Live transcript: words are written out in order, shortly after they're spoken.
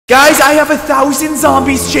Guys, I have 1,000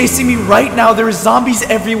 zombies chasing me right now. There are zombies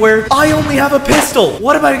everywhere. I only have a pistol.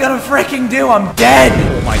 What am I gonna freaking do? I'm dead.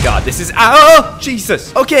 Oh my god, this is... Oh,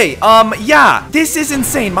 Jesus. Okay, yeah. This is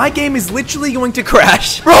insane. My game is literally going to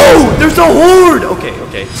crash. Bro, there's a horde.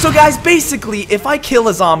 Okay. So, guys, basically, if I kill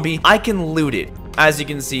a zombie, I can loot it. As you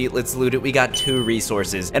can see, let's loot it. We got 2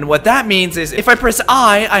 resources. And what that means is if I press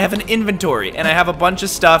I have an inventory and I have a bunch of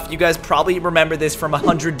stuff. You guys probably remember this from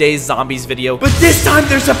 100 Days Zombies video. But this time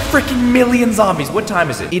there's a freaking million zombies. What time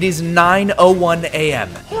is it? It is 9:01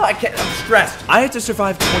 a.m. Oh, I'm stressed. I have to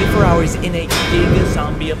survive 24 hours in a big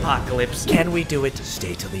zombie apocalypse. Can we do it?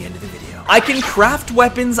 Stay till the end of the video. I can craft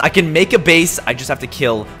weapons. I can make a base. I just have to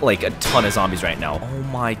kill like a ton of zombies right now. Oh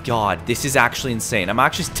my god. This is actually insane. I'm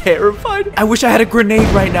actually terrified. I wish I had a grenade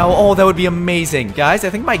right now. Oh, that would be amazing. Guys, I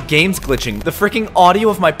think my game's glitching. The freaking audio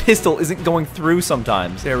of my pistol isn't going through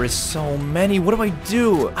sometimes. There is so many. What do I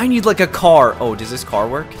do? I need like a car. Oh, does this car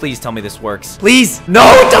work? Please tell me this works. Please. No,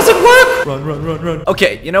 it doesn't work. Run.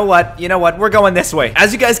 Okay, you know what? We're going this way.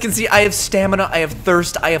 As you guys can see, I have stamina, I have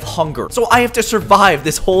thirst, I have hunger. So I have to survive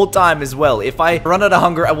this whole time as well. If I run out of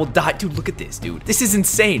hunger, I will die. Dude, look at this, dude. This is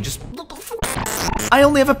insane. Just... I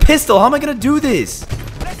only have a pistol. How am I gonna do this?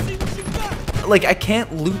 Like, I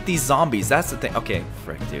can't loot these zombies. That's the thing. Okay,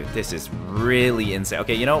 frick, dude. This is really insane.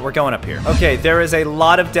 Okay, you know what? We're going up here. Okay, there is a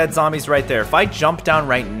lot of dead zombies right there. If I jump down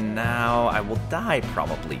right now, I will die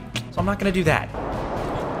probably. So I'm not gonna do that.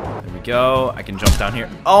 There we go. I can jump down here.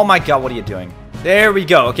 Oh my god, what are you doing? There we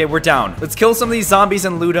go. Okay, we're down. Let's kill some of these zombies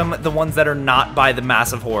and loot them. The ones that are not by the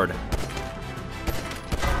massive horde.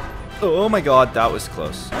 Oh my god, that was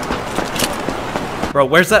close. Bro,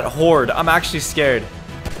 where's that horde? I'm actually scared.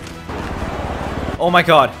 Oh my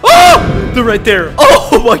god. Oh! They're right there.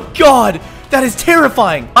 Oh my god. That is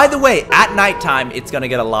terrifying. By the way, at nighttime, it's gonna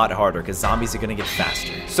get a lot harder because zombies are gonna get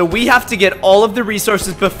faster. So we have to get all of the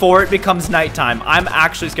resources before it becomes nighttime. I'm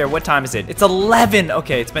actually scared. What time is it? It's 11.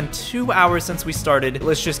 Okay, it's been 2 hours since we started.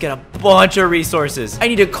 Let's just get a bunch of resources. I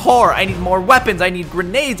need a car. I need more weapons. I need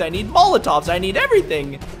grenades. I need Molotovs. I need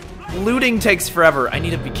everything. Looting takes forever. I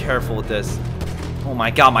need to be careful with this. Oh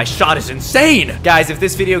my god, my shot is insane! Guys, if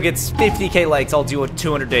this video gets 50k likes, I'll do a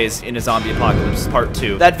 200 days in a zombie apocalypse part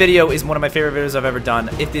 2. That video is one of my favorite videos I've ever done.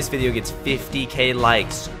 If this video gets 50k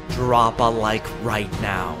likes, drop a like right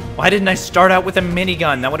now. Why didn't I start out with a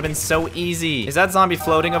minigun? That would have been so easy. Is that zombie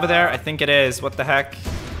floating over there? I think it is. What the heck?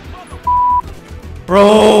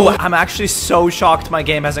 Bro, I'm actually so shocked my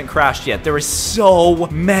game hasn't crashed yet. There are so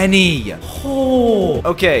many. Oh.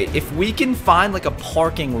 Okay, if we can find like a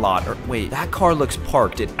parking lot or wait, that car looks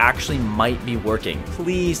parked. It actually might be working.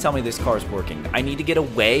 Please tell me this car is working. I need to get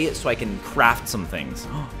away so I can craft some things.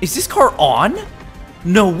 Is this car on?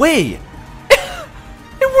 No way.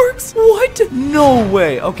 It works. What? No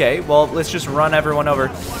way. Okay, well, let's just run everyone over.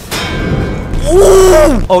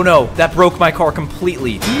 Oh! Oh no, that broke my car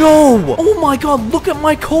completely. No! Oh my god, look at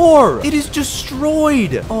my car! It is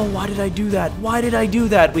destroyed! Oh, why did I do that? Why did I do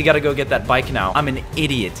that? We gotta go get that bike now. I'm an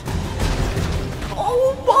idiot.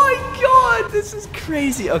 Oh my god, this is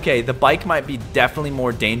crazy. Okay, the bike might be definitely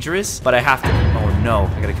more dangerous, but I have to... Oh no,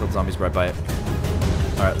 I gotta kill the zombies right by it.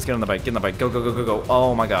 All right, let's get on the bike. Get on the bike. Go.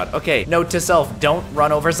 Oh my god. Okay, note to self, don't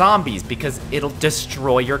run over zombies because it'll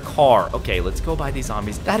destroy your car. Okay, let's go by these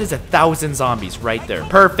zombies. That is 1,000 zombies right there.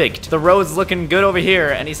 Perfect. The road's looking good over here.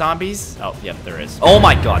 Any zombies? Oh, yep, there is. Oh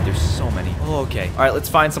my god, there's so many. Oh, okay. All right, let's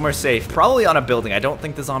find somewhere safe. Probably on a building. I don't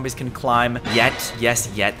think the zombies can climb yet. Yes,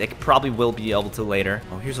 yet. They probably will be able to later.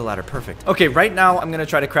 Oh, here's a ladder. Perfect. Okay, right now I'm gonna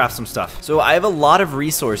try to craft some stuff. So I have a lot of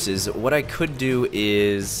resources. What I could do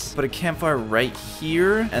is put a campfire right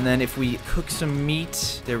here. And then if we cook some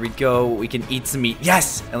meat, there we go. We can eat some meat.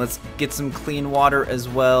 Yes! And let's get some clean water as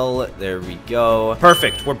well. There we go.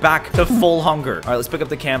 Perfect. We're back to full hunger. All right, let's pick up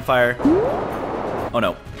the campfire. Oh,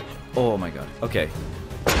 no. Oh, my God. Okay.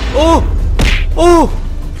 Oh!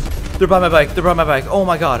 They're by my bike. Oh,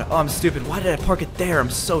 my God. Oh, I'm stupid. Why did I park it there? I'm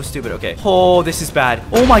so stupid. Okay. Oh, this is bad.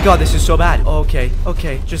 Oh, my God. This is so bad. Okay.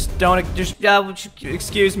 Just don't...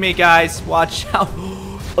 excuse me, guys. Watch out.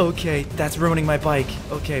 Okay, that's ruining my bike.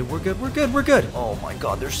 Okay, we're good. Oh my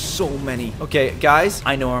god, there's so many. Okay, guys,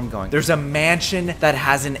 I know where I'm going. There's a mansion that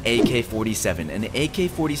has an AK-47. An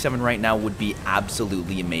AK-47 right now would be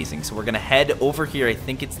absolutely amazing. So we're gonna head over here. I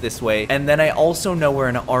think it's this way. And then I also know where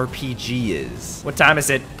an RPG is. What time is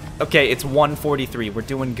it? Okay, it's 1:43. We're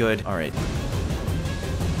doing good. All right.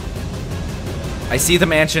 I see the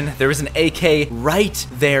mansion. There is an AK right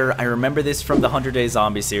there. I remember this from the 100 Days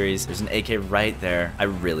Zombie series. There's an AK right there. I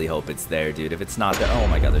really hope it's there, dude. If it's not there, oh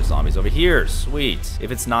my god, there's zombies over here. Sweet.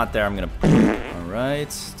 If it's not there, I'm gonna... All right,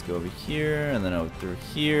 let's go over here and then over through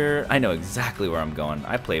here. I know exactly where I'm going.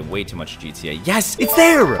 I play way too much GTA. Yes, it's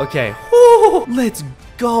there. Okay, woo, let's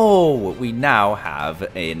go. We now have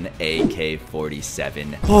an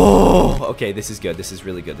AK-47. Oh, okay, this is good. This is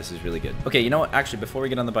really good. This is really good. Okay, you know what? Actually, before we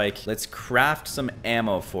get on the bike, let's craft some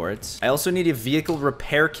ammo for it. I also need a vehicle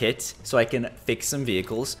repair kit so I can fix some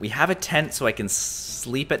vehicles. We have a tent so I can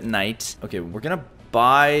sleep at night. Okay, we're gonna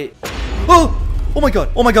buy... Oh! Oh my god!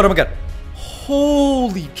 Oh my god! Oh my god!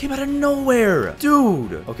 Holy, came out of nowhere.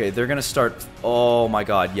 Dude. Okay, they're gonna start. Oh my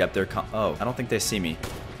god. Yep, they're oh, I don't think they see me.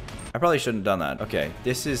 I probably shouldn't have done that. Okay,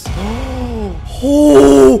 this is...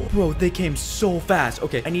 Oh, bro, they came so fast.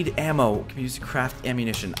 Okay, I need ammo. Can we use craft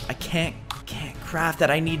ammunition? I can't craft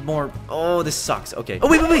that. I need more. Oh, this sucks. Okay. Oh,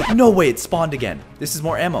 wait. No way, it spawned again. This is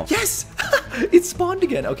more ammo. Yes! It spawned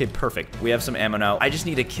again. Okay, perfect. We have some ammo now. I just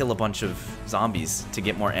need to kill a bunch of zombies to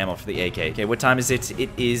get more ammo for the AK. Okay, what time is it? It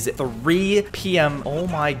is 3 p.m. Oh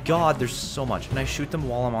my god, there's so much. Can I shoot them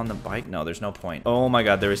while I'm on the bike? No, there's no point. Oh my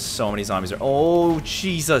god, there is so many zombies there. Oh,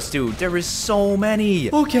 Jesus, dude. There is so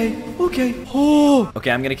many. Okay. Oh.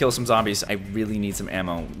 Okay, I'm gonna kill some zombies. I really need some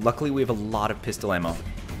ammo. Luckily, we have a lot of pistol ammo.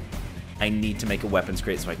 I need to make a weapons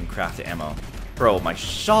crate so I can craft the ammo. Bro, my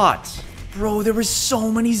shot. Bro, there were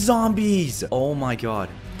so many zombies. Oh my god.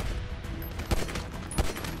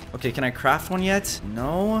 Okay, can I craft one yet?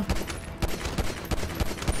 No.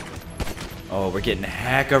 Oh, we're getting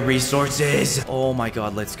hecka resources. Oh my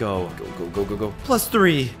god, let's go. Go.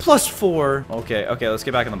 +3, +4. Okay, let's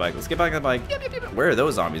get back on the bike. Yep. Where are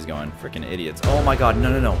those zombies going? Freaking idiots. Oh my god,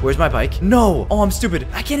 no. Where's my bike? No. Oh, I'm stupid.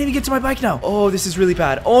 I can't even get to my bike now. Oh, this is really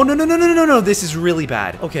bad. Oh, no. This is really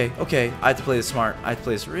bad. Okay. I have to play this smart. I have to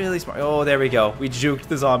play this really smart. Oh, there we go. We juked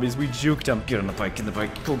the zombies. We juked them. Get on the bike,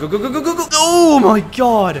 Go. Oh my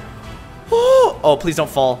god. Oh, please don't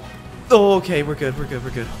fall. Oh, okay, we're good.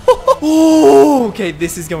 Oh, okay,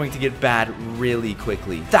 this is going to get bad really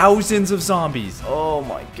quickly. Thousands of zombies. Oh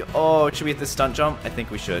my god. Oh, should we hit the stunt jump? I think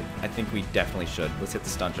we should. I think we definitely should. Let's hit the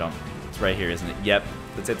stunt jump. It's right here, isn't it? Yep.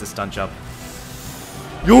 Let's hit the stunt jump.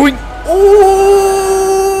 Yoink! Oh!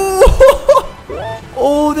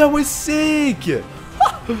 Oh, that was sick!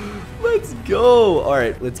 Let's go. All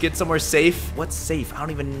right, let's get somewhere safe. What's safe? I don't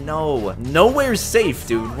even know. Nowhere's safe,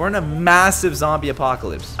 dude. We're in a massive zombie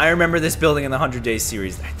apocalypse. I remember this building in the 100 Days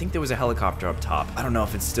series. I think there was a helicopter up top. I don't know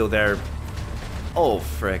if it's still there. Oh,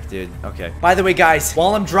 frick, dude. Okay. By the way, guys,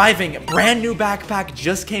 while I'm driving, brand new backpack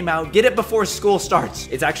just came out. Get it before school starts.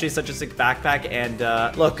 It's actually such a sick backpack. And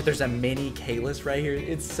look, there's a mini Caylus right here.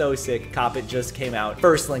 It's so sick. Cop it just came out.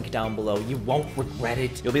 First link down below. You won't regret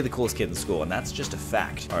it. You'll be the coolest kid in school, and that's just a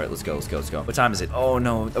fact. All right, let's go. What time is it? Oh,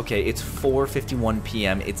 no. Okay, it's 4:51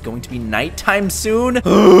 p.m. It's going to be nighttime soon.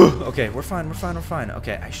 Okay, we're fine.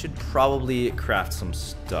 Okay, I should probably craft some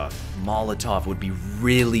stuff. Molotov would be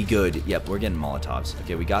really good. Yep, we're getting Molotovs.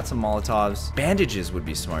 Okay, we got some Molotovs. Bandages would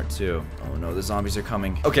be smart too. Oh no, the zombies are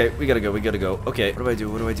coming. Okay, we gotta go. Okay, what do I do?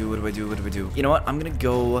 You know what? I'm gonna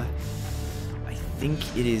go... I think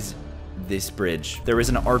it is this bridge. There is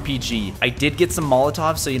an RPG. I did get some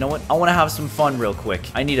Molotovs, so you know what? I want to have some fun real quick.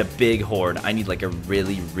 I need a big horde. I need like a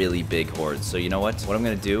really big horde. So you know what? What I'm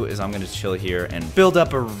gonna do is I'm gonna chill here and build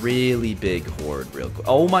up a really big horde real quick.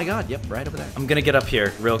 Oh my god, yep, right over there. I'm gonna get up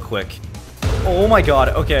here real quick. Oh my god,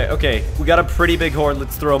 okay. We got a pretty big horde.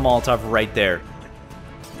 Let's throw a Molotov right there.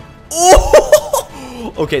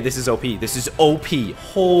 Oh! Okay, this is OP.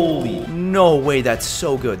 Holy, no way, that's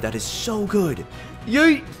so good. That is so good.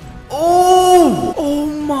 Yay! Oh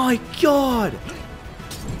my god.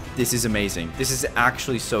 This is amazing. This is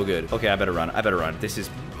actually so good. Okay, I better run. This is...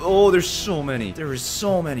 Oh, there's so many.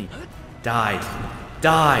 Die.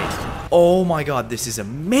 Oh my god, this is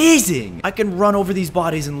amazing. I can run over these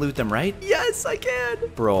bodies and loot them, right? Yes, I can.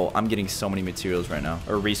 Bro, I'm getting so many materials right now.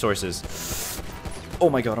 Or resources. Oh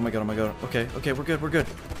my god. Okay, we're good.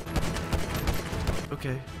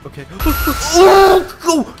 Okay.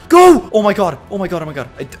 Oh, go. Oh my god. What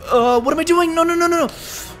am I doing? No.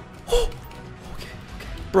 Okay.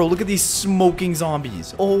 Bro, look at these smoking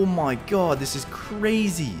zombies. Oh my god, this is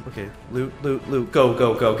crazy. Okay, loot. Go.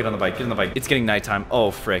 Get on the bike. It's getting nighttime. Oh,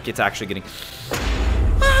 frick. It's actually getting...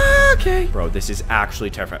 Okay. Bro, this is actually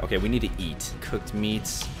terrifying. Okay, we need to eat. Cooked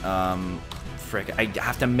meats. Frick, I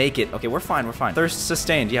have to make it. Okay, we're fine. Thirst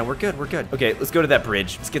sustained. Yeah, we're good. Okay, let's go to that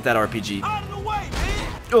bridge. Let's get that RPG. Out of the way,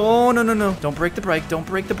 man. Oh, no. Don't break the brake. The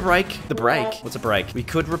brake? What's a brake? We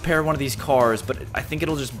could repair one of these cars, but I think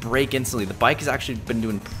it'll just break instantly. The bike has actually been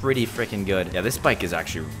doing pretty freaking good. Yeah, this bike is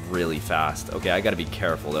actually really fast. Okay, I gotta be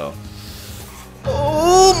careful, though.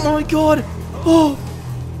 Oh, my God. Oh.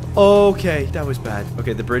 Okay, that was bad.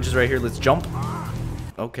 Okay, the bridge is right here. Let's jump.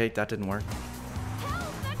 Okay, that didn't work.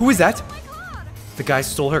 Who is that? The guy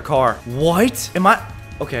stole her car. What? Am I?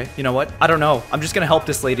 Okay, you know what? I don't know. I'm just gonna help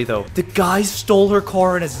this lady, though. The guy stole her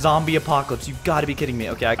car in a zombie apocalypse. You gotta be kidding me.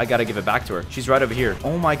 Okay, I gotta give it back to her. She's right over here.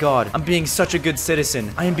 Oh my god. I'm being such a good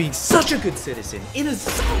citizen. I am being such a good citizen in a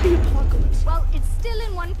zombie apocalypse. Well, it's still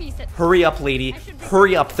in one piece. Hurry up, lady.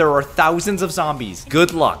 Hurry up. There are thousands of zombies.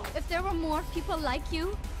 Good luck. If there were more people like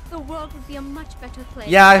you, the world would be a much better place.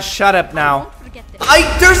 Yeah, shut up now. Don't forget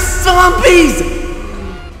this. There's zombies!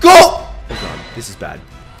 Go! Oh god, this is bad.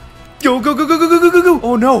 Go, go, go, go, go, go, go, go, go.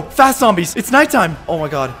 Oh no, fast zombies. It's nighttime. Oh my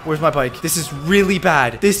god, where's my bike? This is really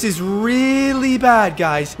bad. This is really bad,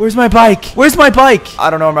 guys. Where's my bike? Where's my bike? I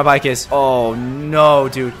don't know where my bike is. Oh no,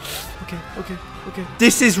 dude. Okay, okay, okay.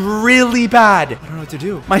 This is really bad. I don't know what to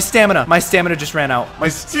do. My stamina just ran out. My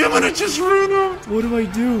stamina just ran out. What do I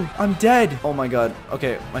do? I'm dead. Oh my god.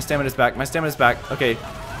 Okay, my stamina's back. My stamina's back. Okay.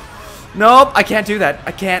 Nope, I can't do that.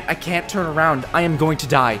 I can't turn around. I am going to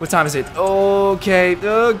die. What time is it? Okay,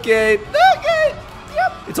 okay, okay.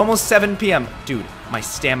 Yep. It's almost 7 p.m. Dude, my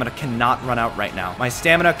stamina cannot run out right now. My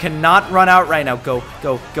stamina cannot run out right now. Go,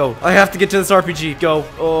 go, go. I have to get to this RPG. Go.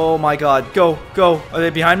 Oh my god. Go, go. Are they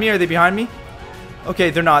behind me? Are they behind me? Okay,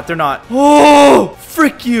 they're not. They're not. Oh,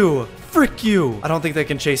 frick you. Frick you. I don't think they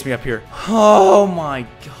can chase me up here. Oh my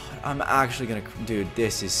god. I'm actually gonna, dude,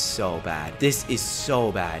 this is so bad. This is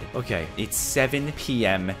so bad. Okay, it's 7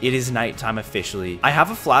 p.m. It is nighttime officially. I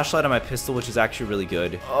have a flashlight on my pistol, which is actually really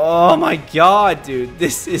good. Oh my god, dude,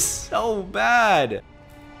 this is so bad.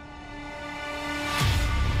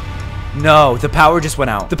 No, the power just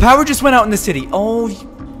went out. The power just went out in the city. Oh,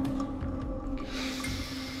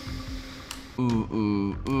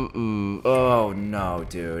 oh no,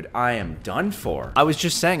 dude, I am done for. I was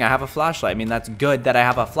just saying I have a flashlight. I mean, that's good that I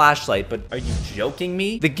have a flashlight, but are you joking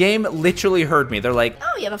me? The game literally heard me. They're like,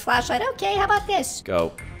 oh, you have a flashlight? Okay, how about this?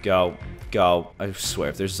 Go, go, go. I swear,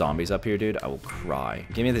 if there's zombies up here, dude, I will cry.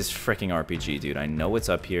 Give me this freaking RPG, dude. I know it's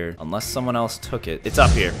up here. Unless someone else took it. It's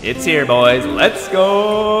up here. It's here, boys. Let's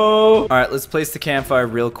go. All right, let's place the campfire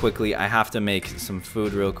real quickly. I have to make some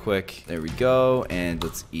food real quick. There we go. And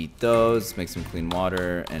let's eat those. Make some clean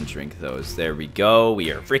water and drink those. There we go.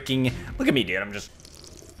 We are freaking... Look at me, dude. I'm just...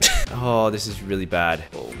 Oh, this is really bad.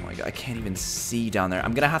 Oh my god, I can't even see down there.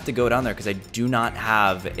 I'm gonna have to go down there because I do not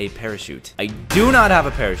have a parachute. I do not have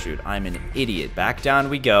a parachute. I'm an idiot. Back down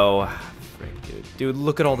we go. Frick, dude. Dude,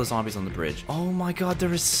 look at all the zombies on the bridge. Oh my god,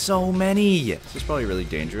 there is so many. This is probably really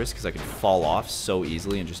dangerous because I could fall off so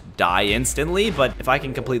easily and just die instantly. But if I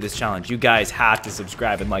can complete this challenge, you guys have to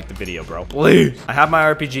subscribe and like the video, bro. Please. I have my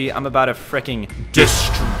RPG. I'm about to freaking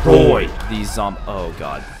destroy these zombies. Oh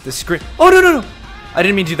god. The screen. Oh, no, no, no. I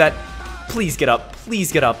didn't mean to do that. Please get up.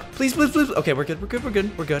 Please get up. Please, please, please. Okay, we're good. We're good. We're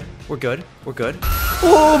good. We're good. We're good. We're good.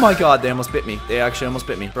 Oh my god, they almost bit me. They actually almost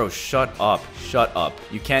bit me. Bro, shut up. Shut up.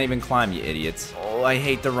 You can't even climb, you idiots. Oh, I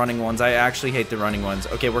hate the running ones. I actually hate the running ones.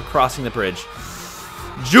 Okay, we're crossing the bridge.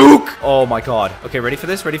 Juke! Oh my god. Okay, ready for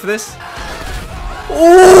this? Ready for this?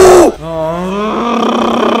 Oh!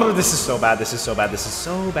 Oh! This is so bad. This is so bad. This is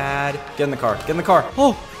so bad. Get in the car. Get in the car.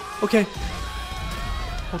 Oh, okay.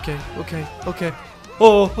 Okay, okay, okay.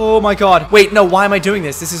 Oh, oh my god. Wait, no, why am I doing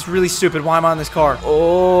this? This is really stupid. Why am I on this car?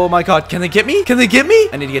 Oh my god. Can they get me? Can they get me?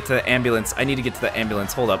 I need to get to the ambulance. I need to get to the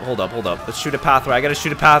ambulance. Hold up, hold up, hold up. Let's shoot a pathway. I gotta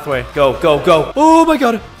shoot a pathway. Go, go, go. Oh my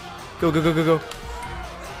god. Go, go, go, go, go.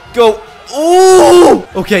 Go. Oh!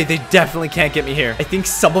 Okay, they definitely can't get me here. I think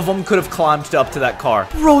some of them could have climbed up to that car.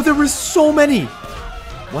 Bro, there were so many.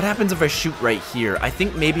 What happens if I shoot right here? I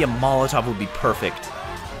think maybe a Molotov would be perfect.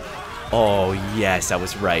 Oh, yes, I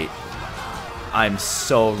was right. I'm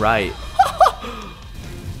so right.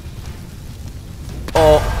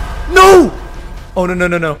 Oh, no! Oh, no, no,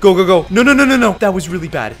 no, no. Go, go, go. No, no, no, no, no. That was really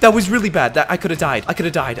bad. That was really bad. I could have died. I could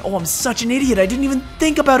have died. Oh, I'm such an idiot. I didn't even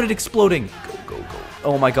think about it exploding. Go, go, go.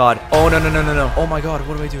 Oh, my God. Oh, no, no, no, no, no. Oh, my God.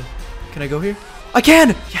 What do I do? Can I go here? I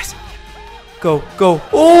can! Yes. Go, go.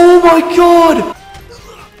 Oh, my God!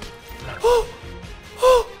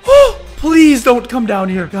 Please don't come down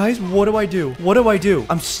here. Guys, what do I do? What do I do?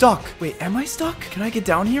 I'm stuck. Wait, am I stuck? Can I get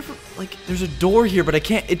down here? Like, there's a door here, but I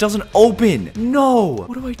can't. It doesn't open. No.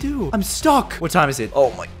 What do I do? I'm stuck. What time is it?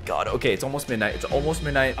 Oh my god. Okay, it's almost midnight. It's almost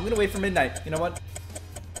midnight. I'm gonna wait for midnight. You know what?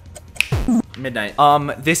 Midnight.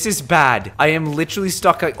 This is bad. I am literally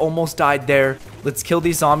stuck. I almost died there. Let's kill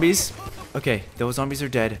these zombies. Okay, those zombies are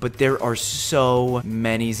dead, but there are so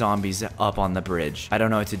many zombies up on the bridge. I don't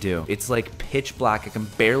know what to do. It's like pitch black. I can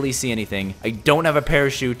barely see anything. I don't have a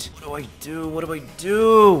parachute. What do I do? What do I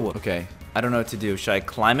do? Okay, I don't know what to do. Should I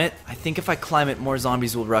climb it? I think if I climb it, more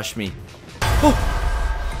zombies will rush me.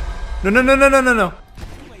 Oh! No, no, no, no, no, no, no.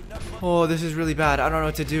 Oh, this is really bad. I don't know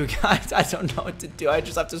what to do, guys. I don't know what to do. I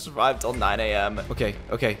just have to survive till 9 a.m. Okay,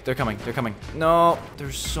 okay. They're coming. They're coming. No,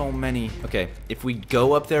 there's so many. Okay, if we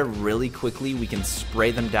go up there really quickly, we can spray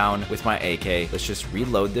them down with my AK. Let's just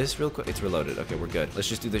reload this real quick. It's reloaded. Okay, we're good. Let's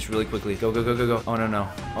just do this really quickly. Go, go, go, go, go. Oh, no, no.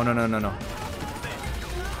 Oh, no, no, no, no.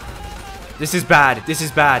 This is bad. This is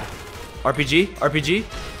bad. RPG? RPG?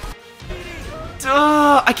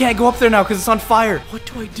 I can't go up there now because it's on fire. What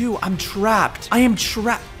do I do? I'm trapped. I am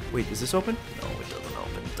trapped. Wait, is this open? No, it doesn't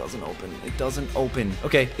open. It doesn't open. It doesn't open.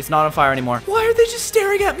 Okay, it's not on fire anymore. Why are they just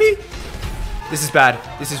staring at me? This is bad.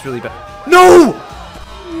 This is really bad. No!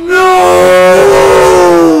 No!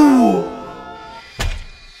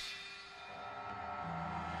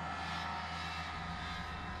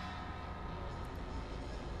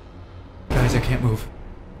 Guys, I can't move.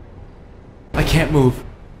 I can't move.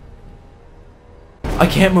 I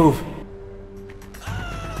can't move.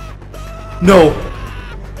 No.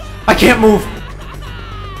 I can't move.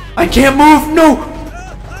 I can't move. No.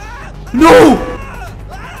 No.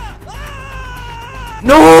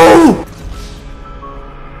 No.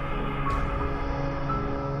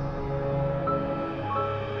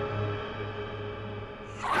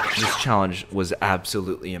 This challenge was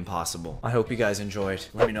absolutely impossible. I hope you guys enjoyed.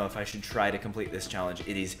 Let me know if I should try to complete this challenge.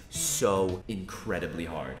 It is so incredibly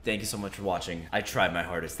hard. Thank you so much for watching. I tried my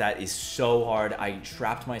hardest. That is so hard. I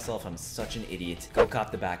trapped myself. I'm such an idiot. Go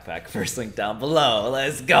cop the backpack. First link down below.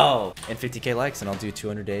 Let's go. And 50K likes and I'll do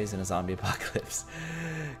 200 days in a zombie apocalypse.